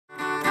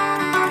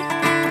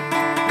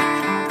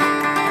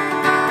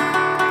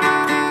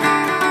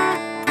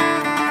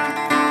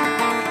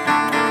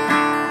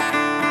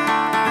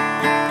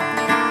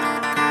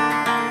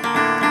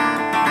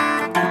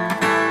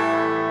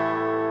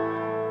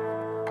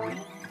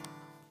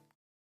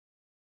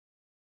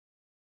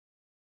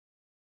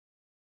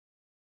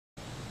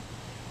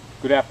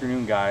Good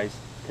afternoon, guys.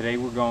 Today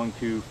we're going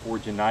to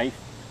forge a knife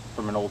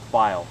from an old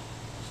file.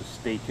 So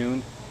stay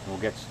tuned and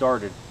we'll get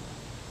started.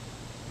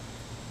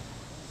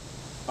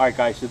 Alright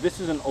guys, so this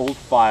is an old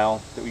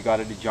file that we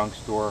got at a junk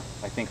store,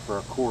 I think for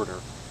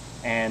 $1/4.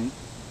 And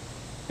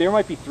there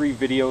might be 3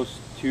 videos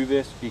to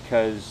this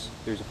because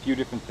there's a few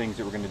different things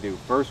that we're going to do.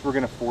 First, we're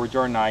going to forge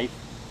our knife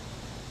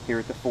here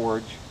at the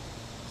forge.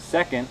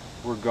 Second,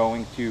 we're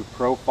going to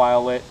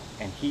profile it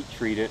and heat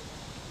treat it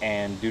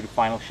and do the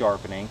final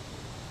sharpening.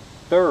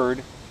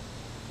 Third,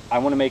 I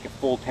want to make a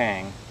full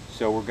tang,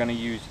 so we're going to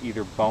use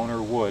either bone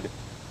or wood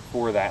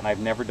for that, and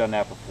I've never done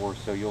that before,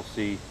 so you'll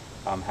see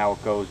how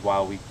it goes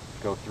while we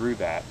go through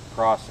that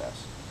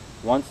process.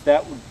 Once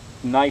that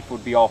knife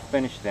would be all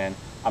finished, then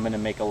I'm going to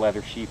make a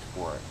leather sheath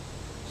for it.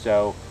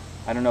 So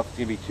I don't know if it's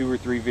going to be 2 or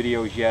 3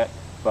 videos yet,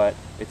 but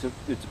it's a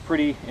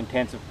pretty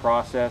intensive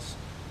process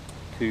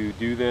to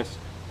do this.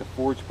 The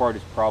forge part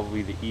is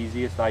probably the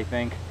easiest, I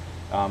think,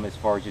 as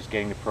far as just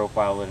getting the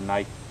profile of the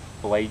knife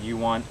blade you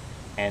want.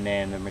 And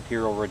then the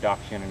material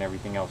reduction and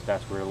everything else,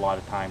 that's where a lot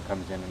of time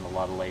comes in and a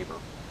lot of labor.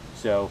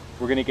 So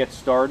we're going to get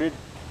started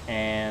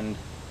and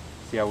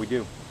see how we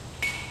do.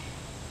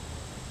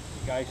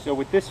 Okay, guys, so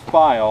with this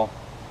file,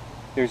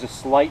 there's a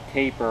slight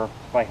taper,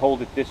 if I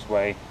hold it this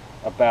way,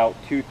 about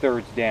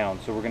 2/3 down.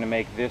 So we're going to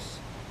make this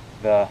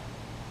the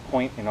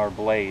point in our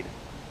blade.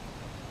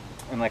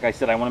 And like I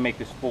said, I want to make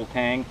this full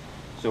tang,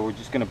 so we're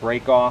just going to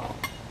break off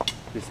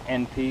this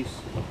end piece.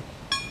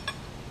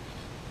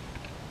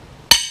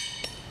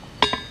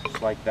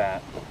 Like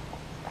that.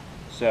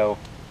 So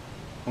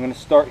I'm going to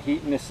start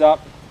heating this up,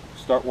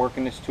 start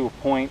working this to a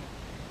point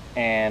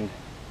and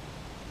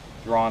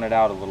drawing it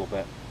out a little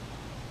bit.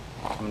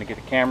 I'm going to get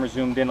the camera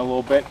zoomed in a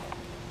little bit,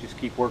 just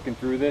keep working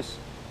through this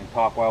and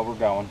talk while we're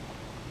going.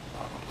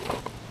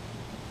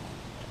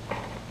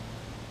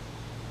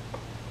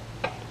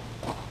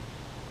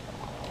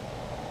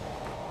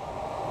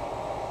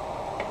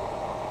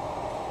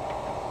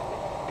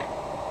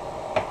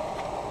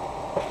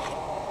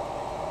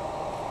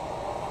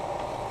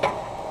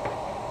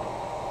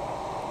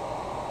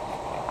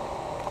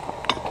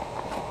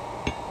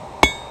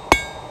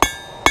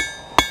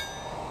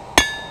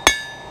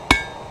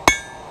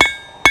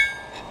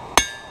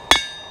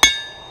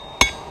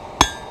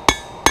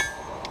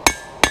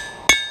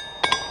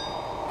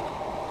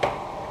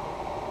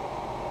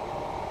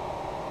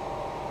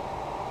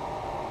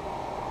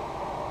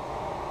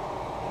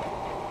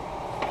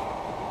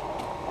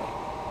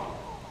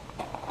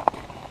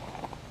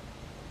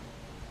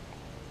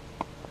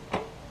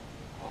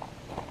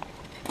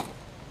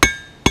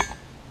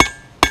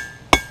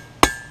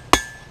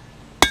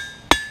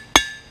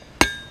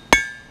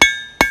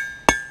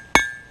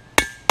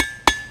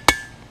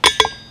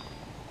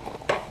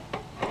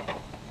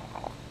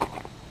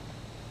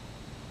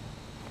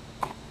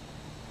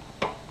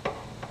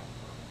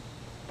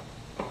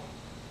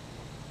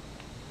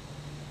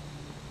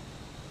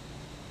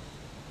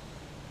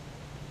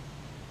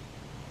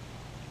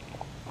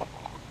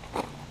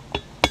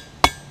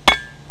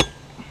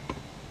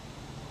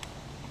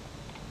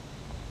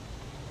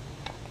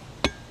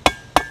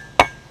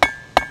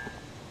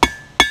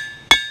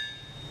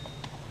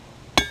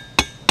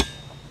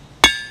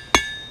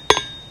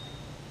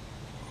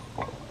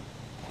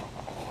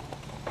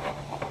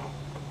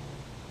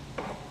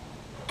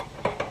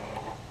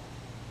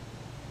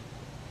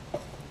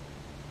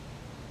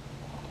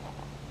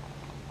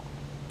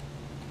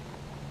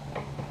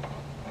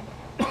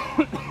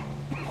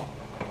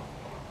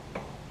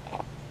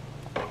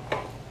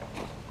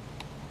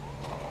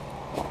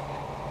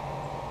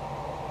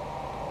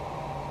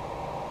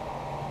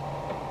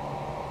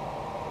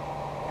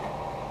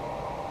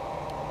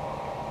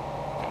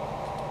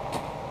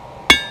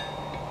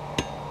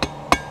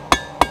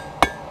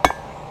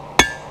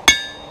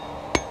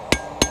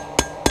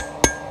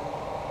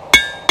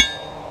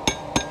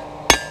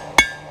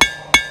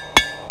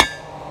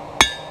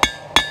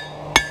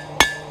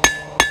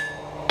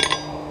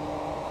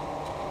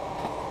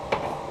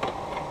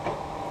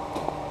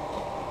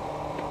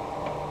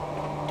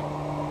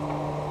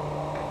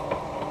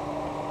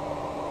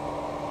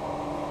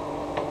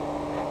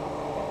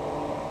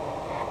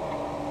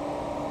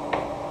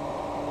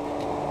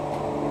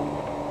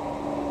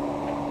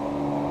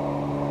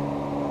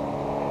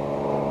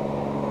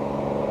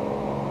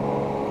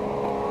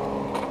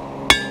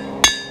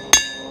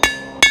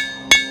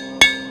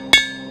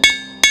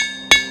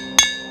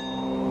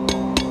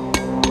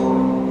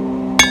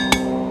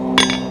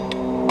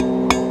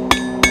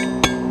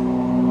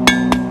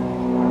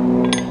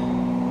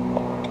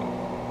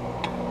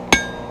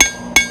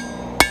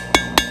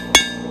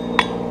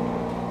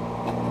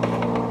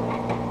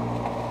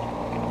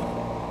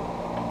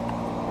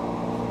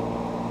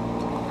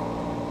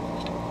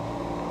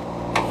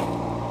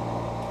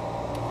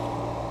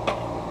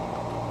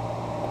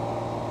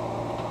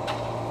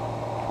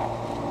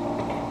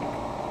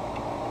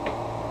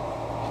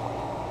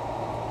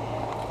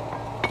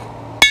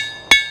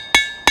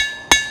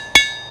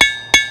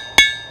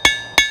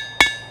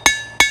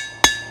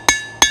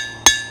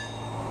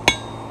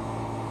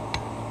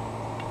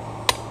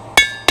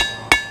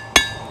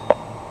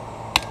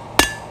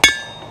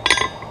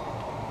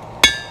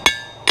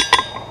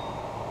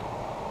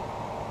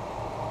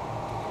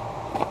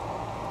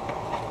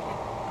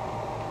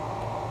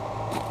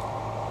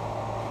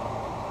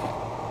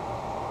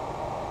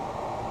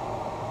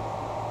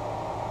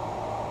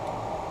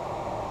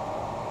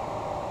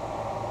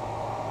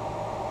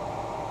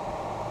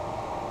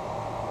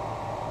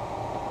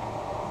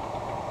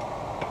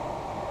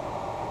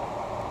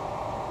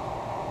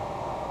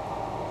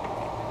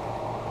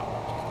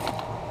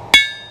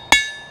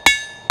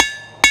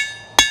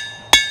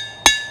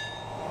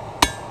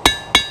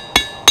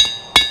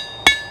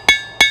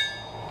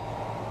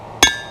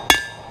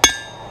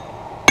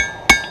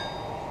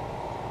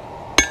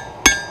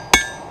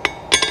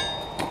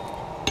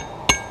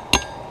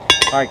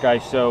 Alright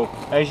guys, so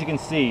as you can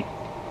see,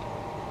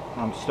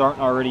 I'm starting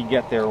to already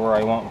get there where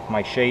I want with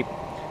my shape.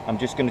 I'm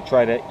just going to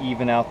try to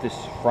even out this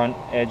front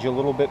edge a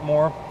little bit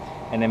more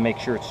and then make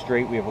sure it's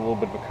straight. We have a little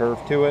bit of a curve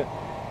to it.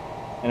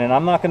 And then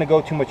I'm not going to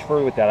go too much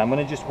further with that. I'm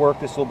going to just work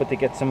this a little bit to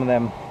get some of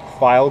them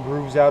file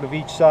grooves out of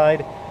each side.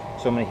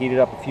 So I'm going to heat it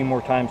up a few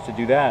more times to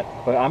do that.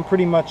 But I'm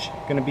pretty much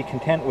going to be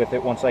content with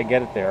it once I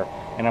get it there.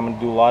 And I'm going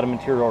to do a lot of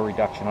material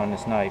reduction on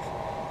this knife.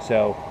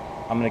 So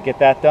I'm going to get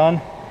that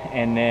done,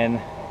 and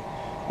then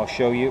I'll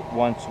show you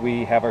once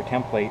we have our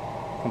template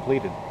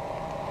completed.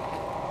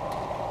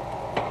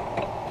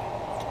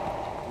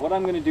 What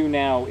I'm going to do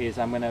now is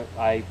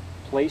I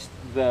placed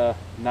the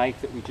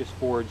knife that we just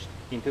forged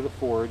into the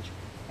forge,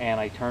 and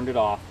I turned it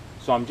off.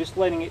 So I'm just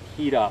letting it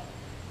heat up.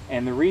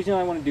 And the reason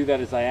I want to do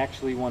that is I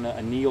actually want to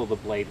anneal the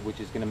blade,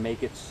 which is going to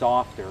make it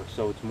softer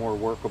so it's more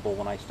workable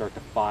when I start to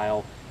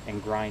file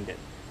and grind it.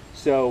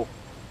 So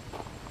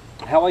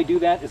how I do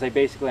that is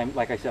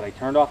like I said, I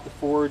turned off the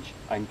forge.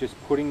 I'm just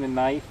putting the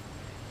knife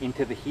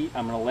into the heat.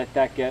 I'm going to let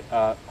that get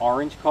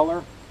orange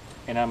color,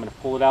 and I'm going to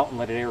pull it out and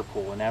let it air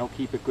cool, and that'll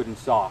keep it good and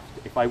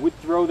soft. If I would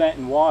throw that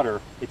in water,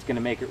 it's going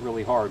to make it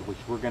really hard, which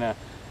we're going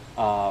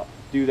to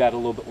do that a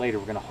little bit later.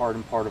 We're going to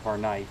harden part of our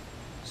knife.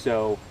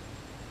 So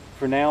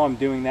for now I'm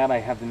doing that. I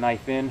have the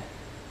knife in.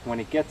 When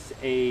it gets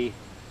a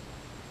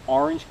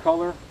orange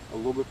color, a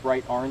little bit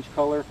bright orange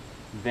color,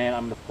 then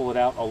I'm going to pull it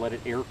out. I'll let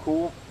it air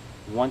cool.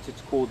 Once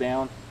it's cooled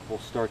down, we'll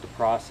start the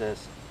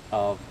process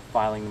of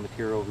filing the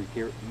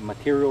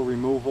material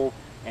removal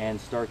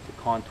and start to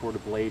contour the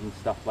blade and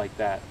stuff like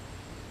that.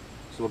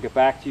 So we'll get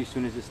back to you as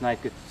soon as this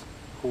knife gets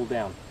cooled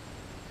down.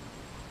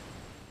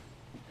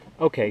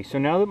 Okay, so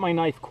now that my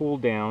knife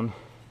cooled down,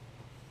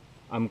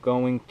 I'm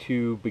going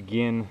to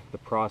begin the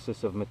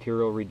process of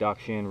material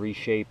reduction,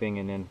 reshaping,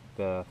 and then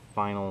the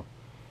final,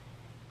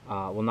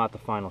 well, not the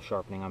final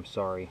sharpening, I'm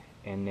sorry.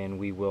 And then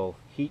we will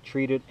heat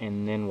treat it,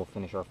 and then we'll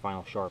finish our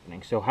final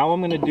sharpening. So how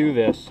I'm going to do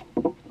this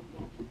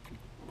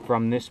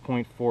from this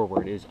point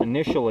forward is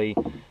initially,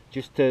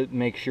 just to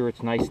make sure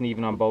it's nice and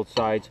even on both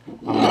sides,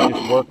 I'm going to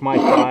just work my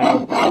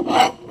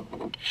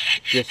file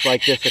just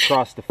like this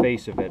across the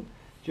face of it,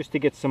 just to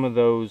get some of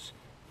those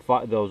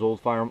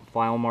old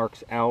file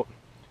marks out.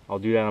 I'll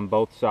do that on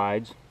both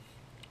sides.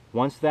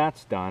 Once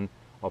that's done,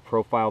 I'll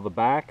profile the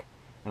back,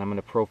 and I'm going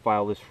to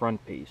profile this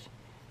front piece.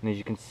 And as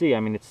you can see, I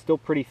mean, it's still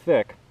pretty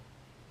thick,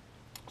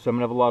 so I'm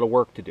going to have a lot of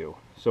work to do.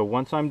 So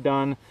once I'm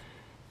done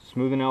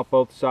smoothing out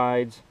both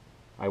sides,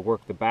 I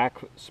work the back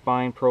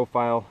spine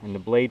profile and the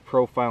blade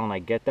profile, and I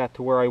get that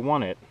to where I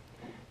want it.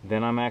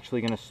 Then I'm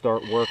actually going to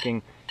start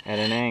working at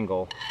an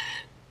angle,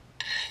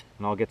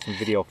 and I'll get some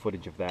video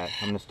footage of that.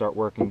 I'm going to start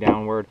working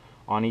downward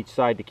on each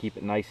side to keep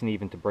it nice and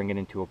even, to bring it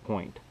into a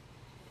point.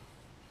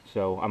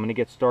 So I'm going to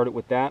get started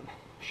with that,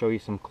 show you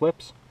some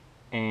clips,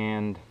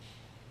 and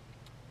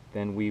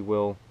then we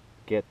will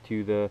get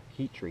to the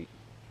heat treat.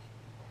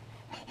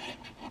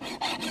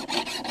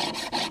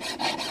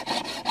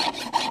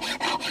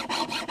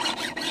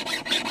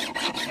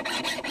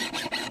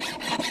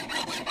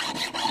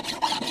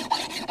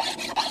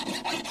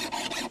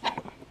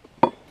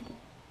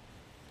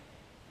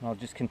 I'll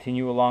just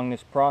continue along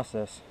this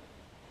process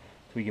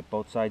until we get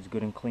both sides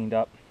good and cleaned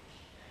up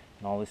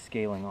and all this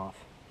scaling off.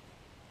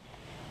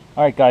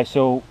 Alright guys,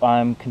 so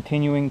I'm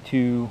continuing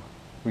to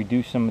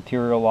reduce some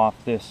material off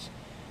this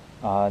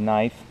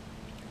knife.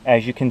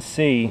 As you can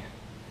see,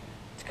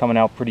 it's coming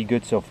out pretty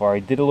good so far. I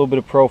did a little bit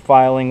of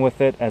profiling with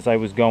it as I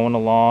was going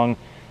along.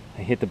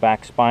 I hit the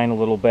back spine a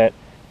little bit.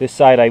 This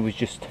side I was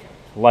just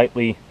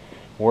lightly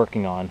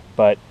working on,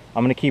 but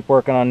I'm going to keep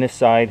working on this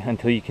side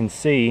until you can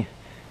see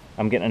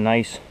I'm getting a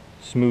nice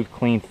smooth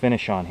clean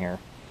finish on here.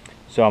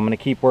 So I'm going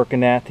to keep working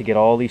that to get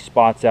all these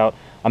spots out.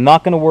 I'm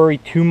not going to worry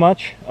too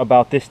much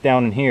about this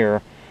down in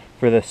here,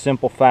 for the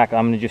simple fact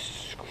I'm going to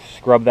just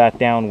scrub that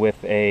down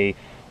with a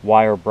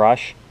wire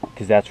brush,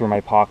 because that's where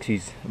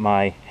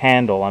my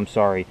handle, I'm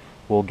sorry,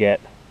 will get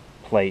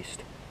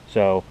placed.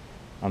 So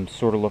I'm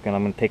sort of looking,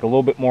 I'm going to take a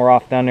little bit more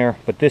off down there,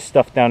 but this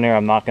stuff down there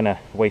I'm not going to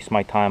waste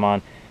my time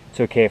on. It's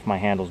okay if my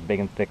handle's big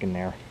and thick in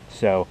there.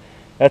 So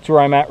that's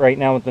where I'm at right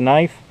now with the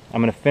knife.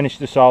 I'm going to finish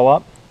this all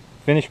up,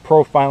 finish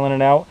profiling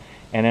it out,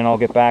 and then I'll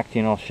get back to you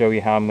and I'll show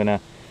you how I'm going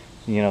to,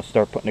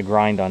 start putting a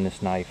grind on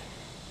this knife.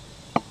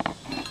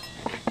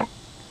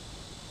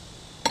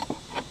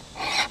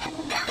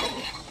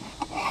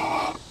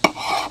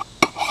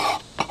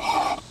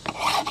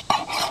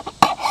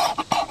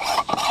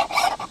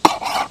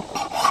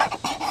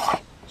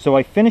 So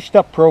I finished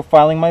up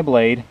profiling my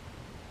blade,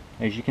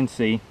 as you can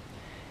see,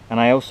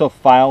 and I also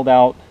filed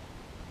out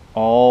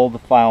all the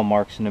file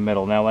marks in the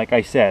middle. Now, like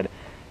I said,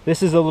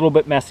 this is a little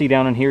bit messy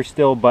down in here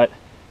still, but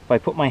if I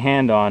put my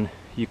hand on,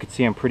 you can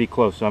see I'm pretty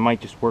close, so I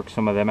might just work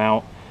some of them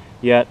out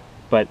yet,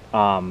 but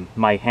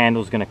my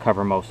handle's going to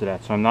cover most of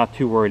that, so I'm not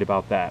too worried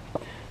about that.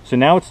 So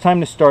now it's time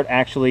to start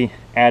actually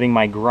adding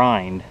my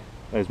grind,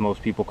 as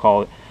most people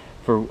call it,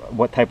 for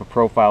what type of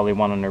profile they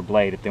want on their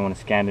blade. If they want a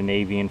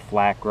Scandinavian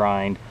flat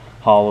grind,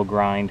 hollow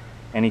grind,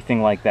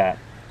 anything like that.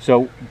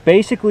 So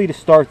basically, to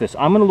start this,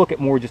 I'm going to look at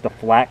more just a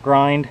flat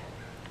grind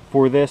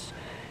for this.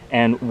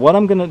 And what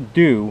I'm going to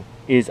do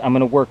is I'm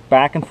going to work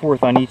back and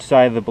forth on each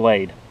side of the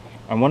blade.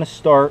 I want to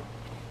start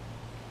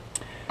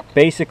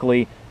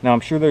basically, now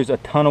I'm sure there's a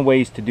ton of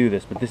ways to do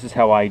this, but this is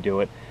how I do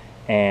it.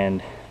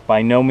 And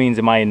by no means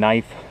am I a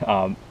knife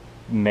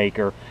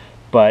maker,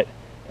 but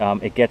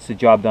it gets the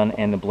job done,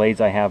 and the blades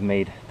I have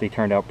made, they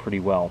turned out pretty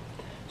well.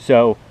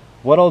 So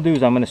what I'll do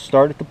is I'm going to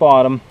start at the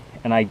bottom,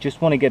 and I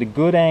just want to get a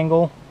good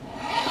angle,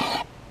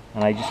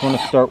 and I just want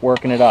to start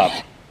working it up.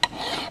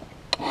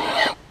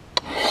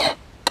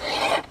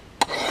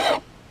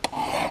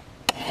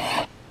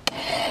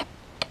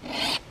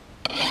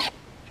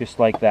 Just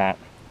like that.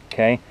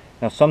 Okay,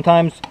 now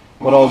sometimes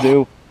what I'll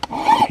do,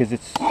 because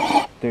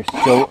they're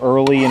so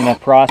early in the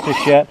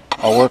process yet,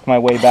 I'll work my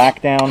way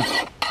back down,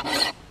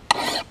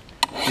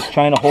 just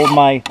trying to hold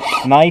my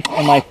knife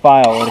and my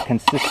file at a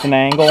consistent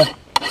angle.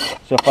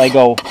 So if I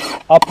go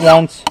up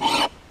once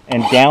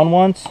and down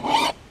once,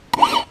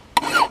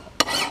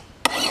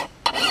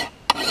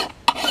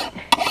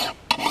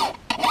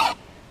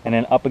 and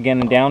then up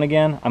again and down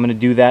again, I'm going to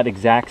do that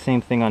exact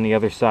same thing on the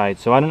other side.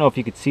 So I don't know if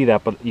you could see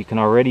that, but you can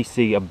already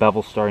see a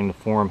bevel starting to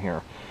form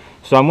here.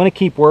 So I'm going to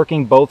keep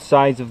working both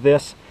sides of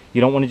this. You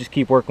don't want to just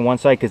keep working one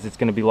side because it's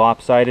going to be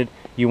lopsided.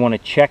 You want to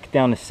check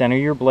down the center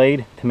of your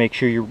blade to make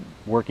sure you're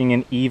working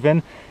in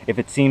even. If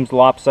it seems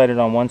lopsided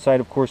on one side,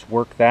 of course,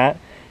 work that.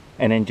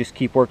 And then just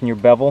keep working your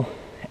bevel.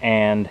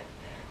 And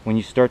when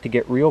you start to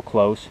get real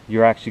close,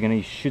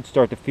 you should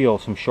start to feel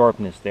some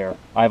sharpness there.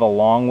 I have a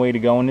long way to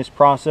go in this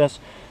process,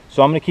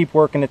 so I'm going to keep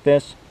working at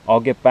this. I'll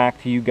get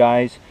back to you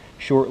guys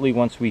shortly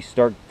once we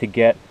start to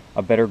get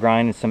a better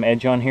grind and some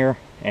edge on here,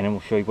 and then we'll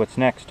show you what's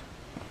next.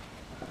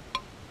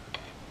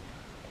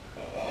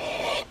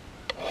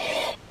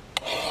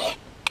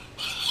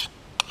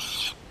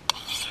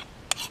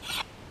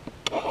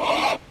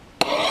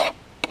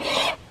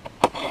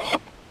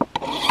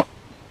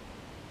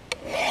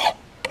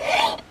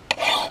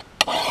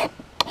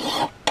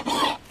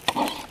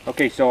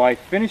 Okay, so I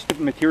finished the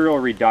material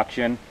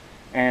reduction,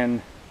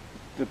 and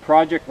the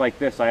project like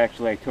this, I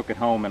took it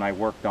home and I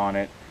worked on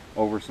it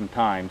over some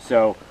time.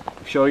 So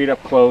I'll show you it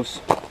up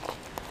close.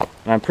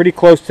 And I'm pretty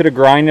close to the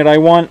grind that I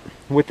want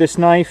with this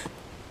knife.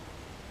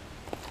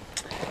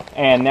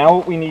 And now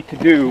what we need to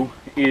do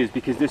is,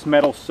 because this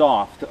metal's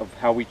soft of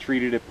how we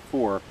treated it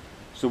before,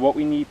 so what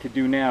we need to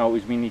do now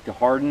is we need to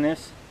harden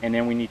this, and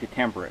then we need to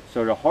temper it.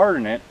 So to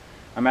harden it,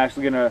 I'm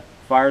actually going to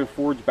fire the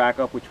forge back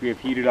up, which we have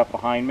heated up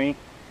behind me.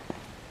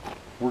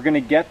 We're going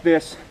to get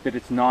this that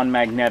it's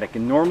non-magnetic,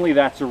 and normally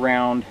that's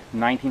around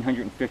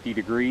 1950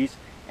 degrees,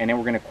 and then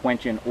we're going to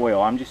quench in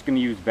oil. I'm just going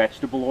to use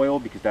vegetable oil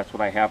because that's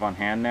what I have on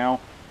hand now.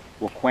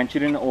 We'll quench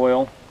it in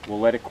oil, we'll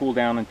let it cool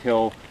down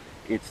until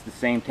it's the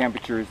same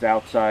temperature as the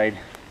outside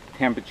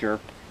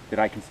temperature that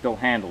I can still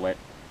handle it.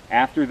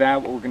 After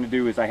that, what we're going to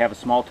do is, I have a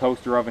small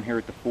toaster oven here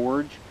at the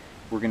forge.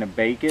 We're going to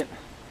bake it,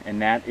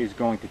 and that is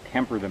going to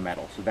temper the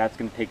metal. So that's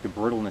going to take the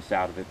brittleness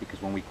out of it,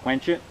 because when we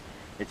quench it,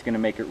 it's going to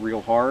make it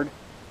real hard.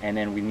 And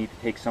then we need to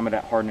take some of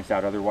that hardness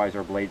out, otherwise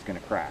our blade's going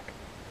to crack.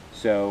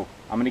 So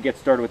I'm going to get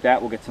started with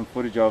that. We'll get some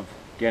footage of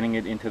getting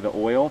it into the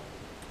oil,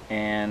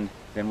 and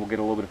then we'll get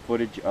a little bit of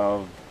footage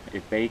of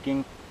it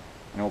baking,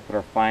 and we'll put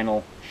our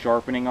final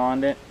sharpening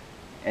on it.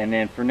 And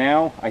then for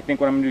now, I think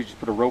what I'm going to do is just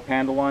put a rope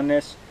handle on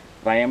this,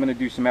 but I am going to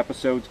do some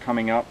episodes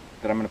coming up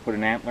that I'm going to put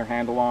an antler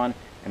handle on,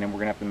 and then we're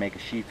going to have to make a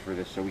sheath for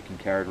this so we can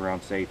carry it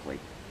around safely.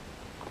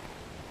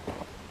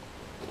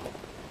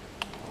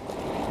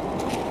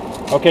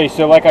 Okay,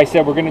 so like I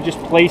said, we're going to just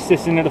place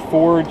this into the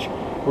forge.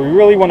 We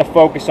really want to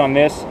focus on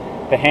this.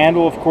 The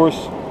handle, of course,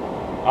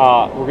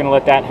 we're going to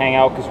let that hang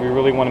out because we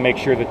really want to make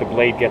sure that the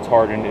blade gets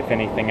hardened, if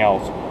anything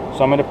else.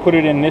 So I'm going to put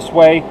it in this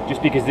way,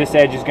 just because this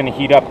edge is going to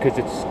heat up because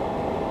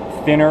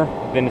it's thinner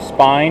than the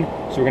spine.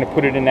 So we're going to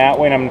put it in that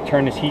way, and I'm going to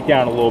turn this heat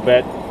down a little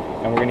bit,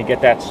 and we're going to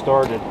get that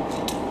started.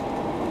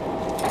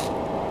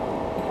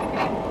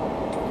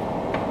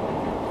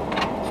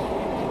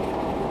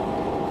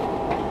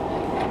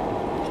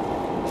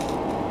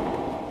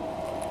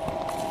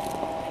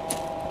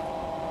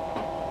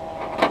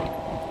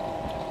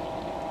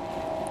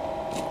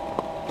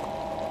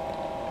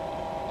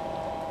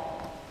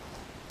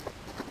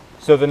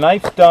 So the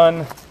knife's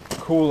done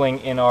cooling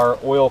in our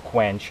oil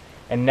quench,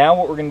 and now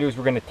what we're going to do is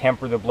we're going to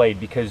temper the blade,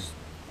 because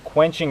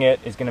quenching it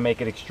is going to make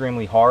it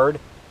extremely hard,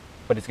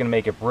 but it's going to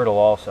make it brittle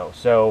also.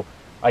 So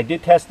I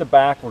did test the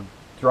back. We're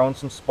throwing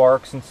some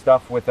sparks and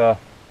stuff with a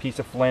piece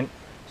of flint.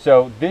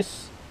 So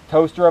this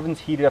toaster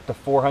oven's heated up to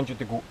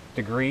 400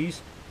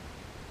 degrees.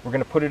 We're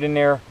going to put it in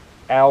there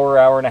hour,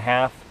 hour and a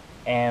half,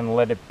 and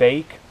let it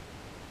bake.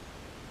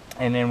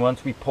 And then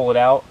once we pull it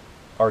out,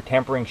 our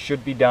tempering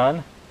should be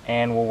done,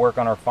 and we'll work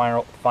on our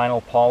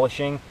final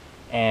polishing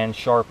and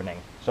sharpening.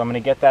 So I'm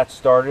going to get that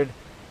started,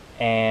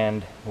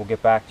 and we'll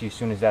get back to you as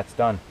soon as that's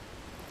done.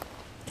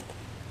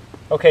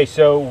 Okay,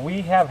 so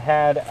we have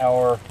had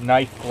our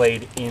knife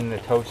blade in the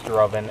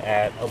toaster oven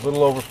at a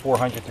little over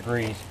 400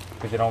 degrees,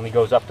 because it only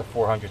goes up to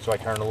 400, so I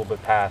turn a little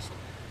bit past,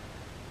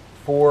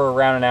 for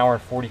around an hour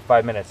and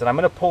 45 minutes. And I'm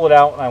going to pull it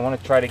out, and I want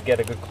to try to get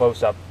a good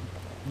close-up.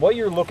 what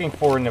you're looking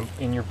for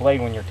in your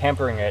blade when you're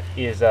tempering it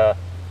is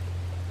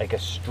like a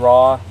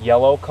straw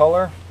yellow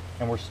color,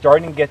 and we're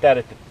starting to get that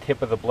at the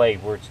tip of the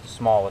blade where it's the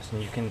smallest,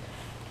 and you can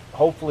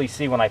hopefully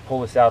see when I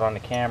pull this out on the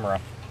camera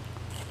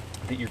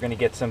that you're going to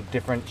get some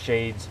different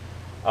shades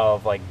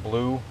of like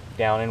blue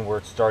down in where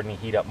it's starting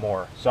to heat up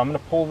more. So I'm going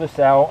to pull this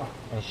out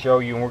and show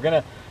you, and we're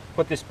going to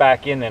put this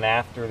back in then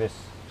after this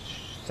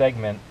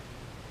segment,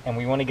 and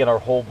we want to get our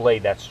whole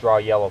blade that straw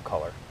yellow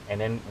color. And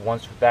then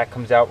once that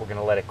comes out, we're going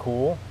to let it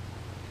cool,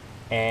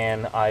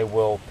 and I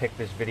will pick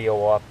this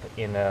video up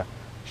in a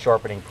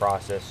sharpening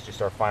process,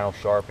 just our final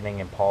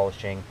sharpening and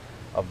polishing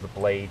of the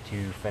blade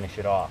to finish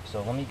it off.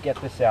 So let me get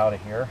this out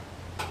of here.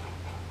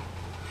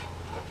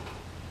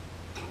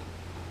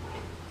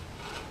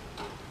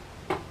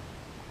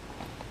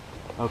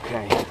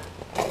 Okay,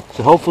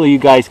 so hopefully you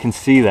guys can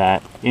see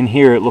that. In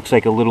here it looks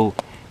like a little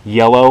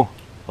yellow,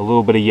 a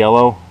little bit of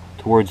yellow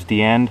towards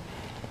the end.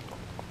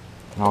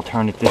 And I'll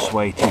turn it this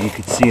way too, you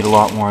could see it a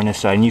lot more on this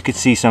side. And you could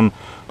see some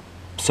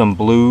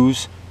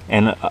blues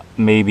and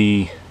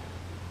maybe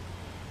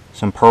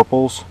some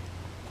purples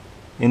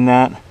in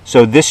that.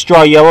 So this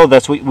straw yellow,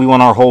 that's what we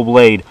want our whole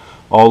blade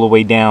all the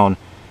way down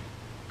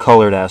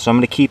colored as. So I'm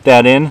going to keep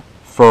that in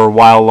for a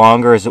while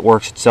longer as it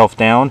works itself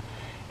down,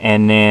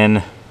 and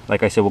then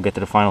like I said, we'll get to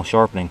the final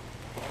sharpening.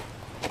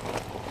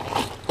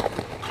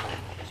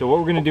 So what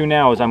we're going to do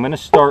now is I'm going to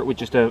start with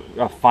just a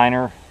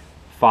finer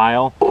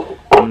file.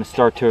 I'm going to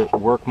start to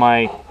work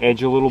my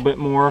edge a little bit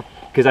more,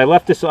 because I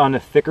left this on the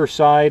thicker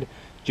side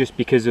just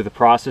because of the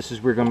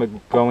processes we're going to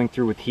be going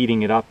through with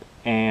heating it up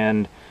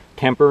and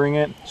tempering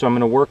it. So I'm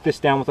going to work this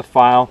down with a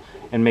file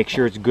and make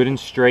sure it's good and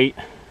straight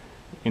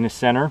in the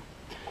center.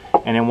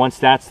 And then once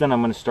that's done,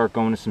 I'm going to start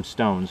going to some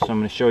stones. So I'm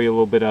going to show you a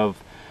little bit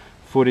of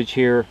footage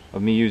here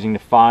of me using the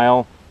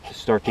file to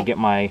start to get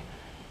my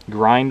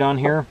grind on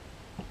here,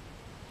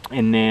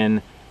 and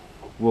then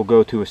we'll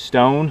go to a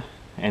stone,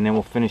 and then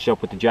we'll finish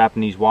up with the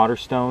Japanese water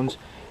stones,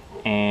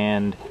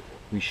 and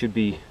we should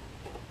be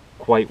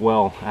quite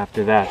well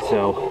after that.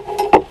 So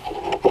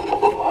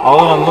all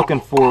that I'm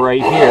looking for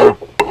right here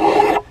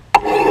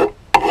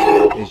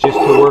is just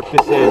to work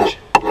this edge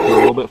to a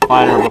little bit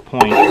finer of a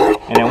point,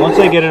 and then once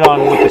I get it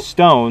on with the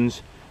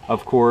stones,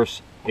 of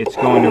course, it's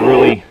going to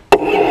really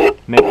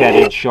make that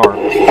edge sharp.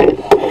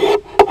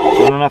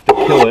 So I don't have to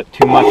kill it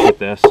too much with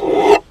this.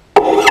 So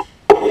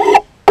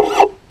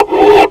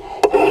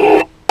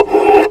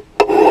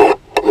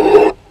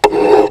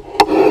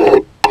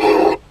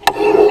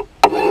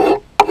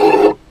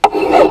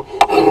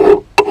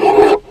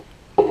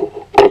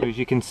as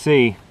you can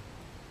see,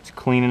 it's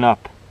cleaning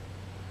up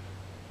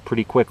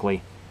pretty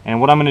quickly.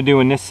 And what I'm going to do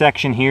in this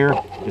section here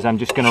is I'm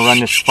just going to run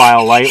this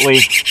file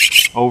lightly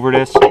over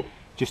this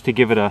just to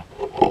give it a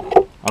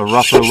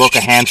rougher look,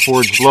 a hand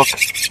forged look.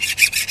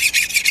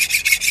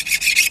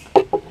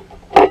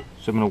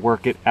 So I'm going to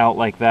work it out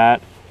like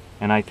that,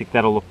 and I think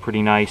that'll look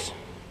pretty nice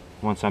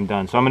once I'm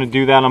done. So I'm going to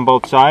do that on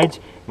both sides,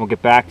 and we'll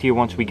get back to you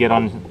once we get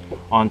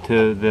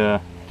onto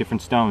the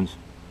different stones.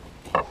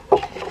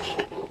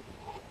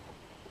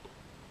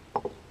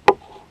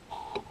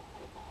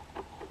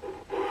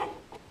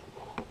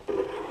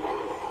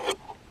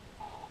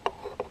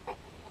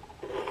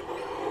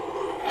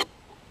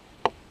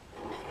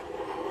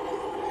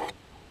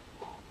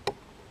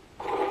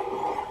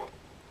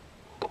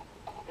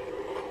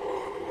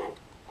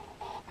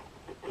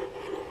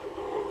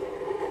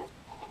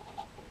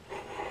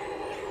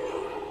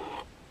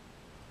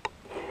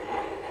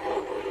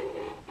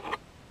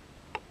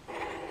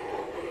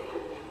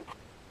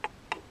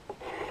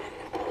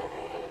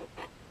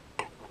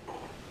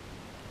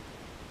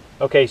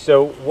 Okay,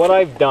 so what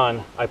I've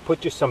done, I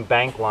put just some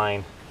bank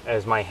line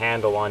as my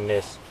handle on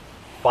this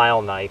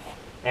file knife,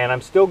 and I'm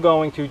still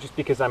going to, just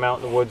because I'm out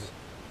in the woods,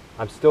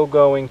 I'm still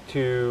going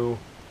to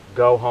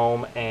go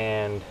home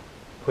and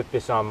put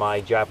this on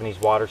my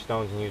Japanese water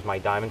stones and use my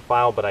diamond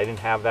file, but I didn't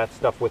have that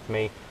stuff with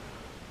me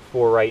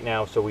for right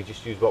now, so we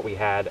just used what we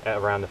had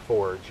around the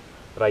forge.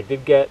 But I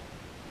did get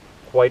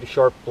quite a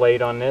sharp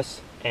blade on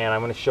this, and I'm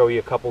going to show you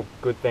a couple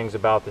good things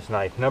about this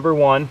knife. Number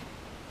one,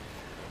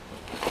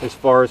 as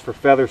far as for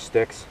feather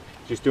sticks,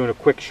 just doing a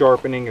quick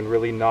sharpening and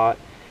really not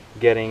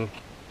getting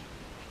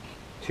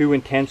too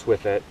intense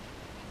with it.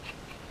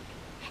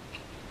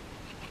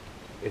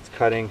 It's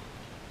cutting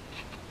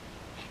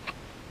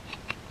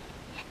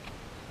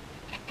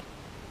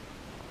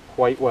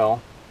quite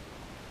well.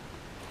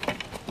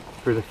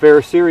 For the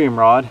ferrocerium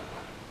rod,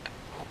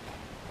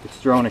 it's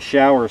throwing a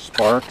shower of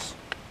sparks.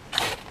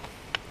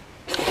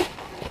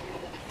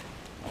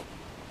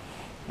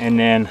 And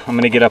then I'm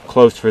going to get up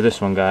close for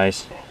this one,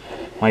 guys.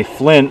 My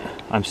flint,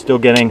 I'm still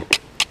getting,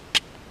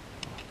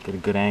 get a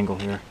good angle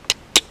here,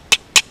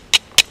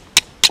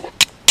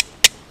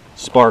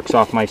 sparks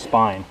off my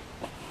spine.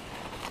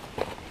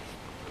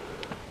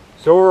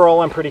 So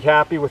overall, I'm pretty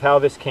happy with how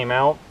this came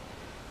out.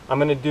 I'm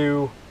going to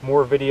do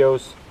more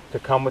videos to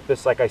come with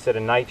this, like I said, a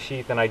knife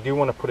sheath, and I do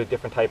want to put a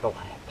different type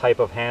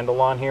of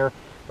handle on here,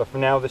 but for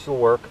now this will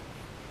work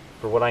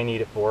for what I need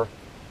it for.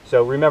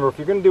 So remember, if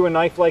you're going to do a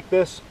knife like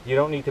this, you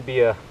don't need to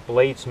be a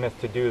bladesmith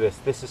to do this.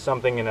 This is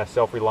something in a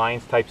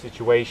self-reliance type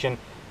situation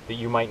that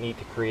you might need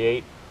to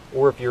create.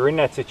 Or if you're in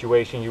that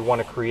situation, you want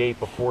to create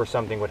before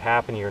something would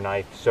happen to your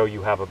knife so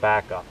you have a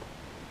backup.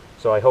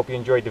 So I hope you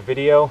enjoyed the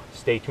video.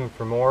 Stay tuned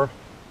for more.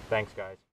 Thanks, guys.